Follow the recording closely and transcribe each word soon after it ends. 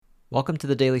Welcome to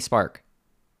the Daily Spark.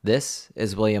 This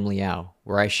is William Liao,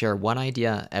 where I share one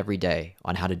idea every day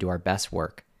on how to do our best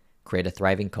work, create a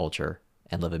thriving culture,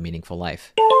 and live a meaningful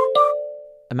life.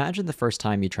 Imagine the first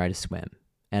time you tried to swim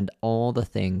and all the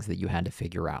things that you had to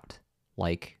figure out,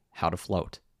 like how to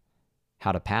float,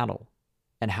 how to paddle,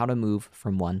 and how to move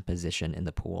from one position in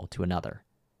the pool to another.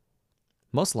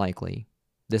 Most likely,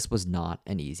 this was not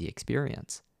an easy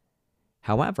experience.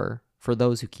 However, for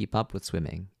those who keep up with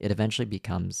swimming, it eventually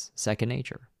becomes second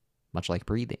nature, much like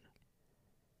breathing.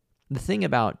 The thing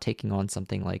about taking on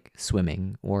something like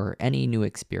swimming or any new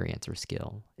experience or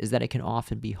skill is that it can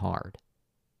often be hard.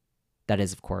 That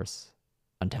is, of course,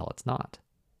 until it's not.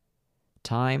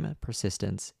 Time,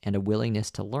 persistence, and a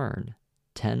willingness to learn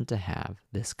tend to have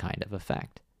this kind of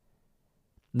effect.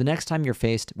 The next time you're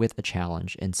faced with a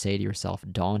challenge and say to yourself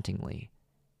dauntingly,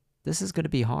 "This is going to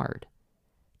be hard,"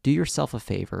 do yourself a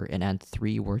favor and add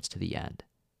 3 words to the end,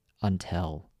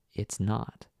 until it's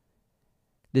not.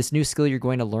 This new skill you're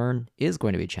going to learn is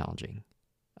going to be challenging,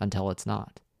 until it's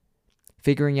not.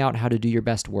 Figuring out how to do your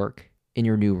best work in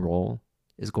your new role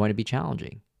is going to be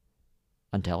challenging,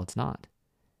 until it's not.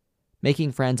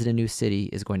 Making friends in a new city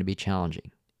is going to be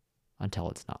challenging, until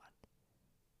it's not.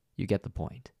 You get the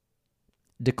point.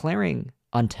 Declaring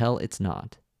until it's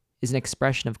not is an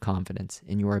expression of confidence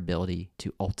in your ability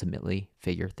to ultimately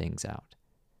figure things out.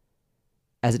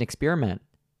 As an experiment,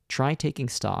 try taking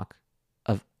stock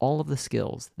of all of the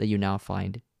skills that you now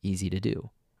find easy to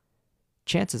do.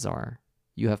 Chances are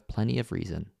you have plenty of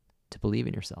reason to believe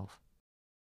in yourself.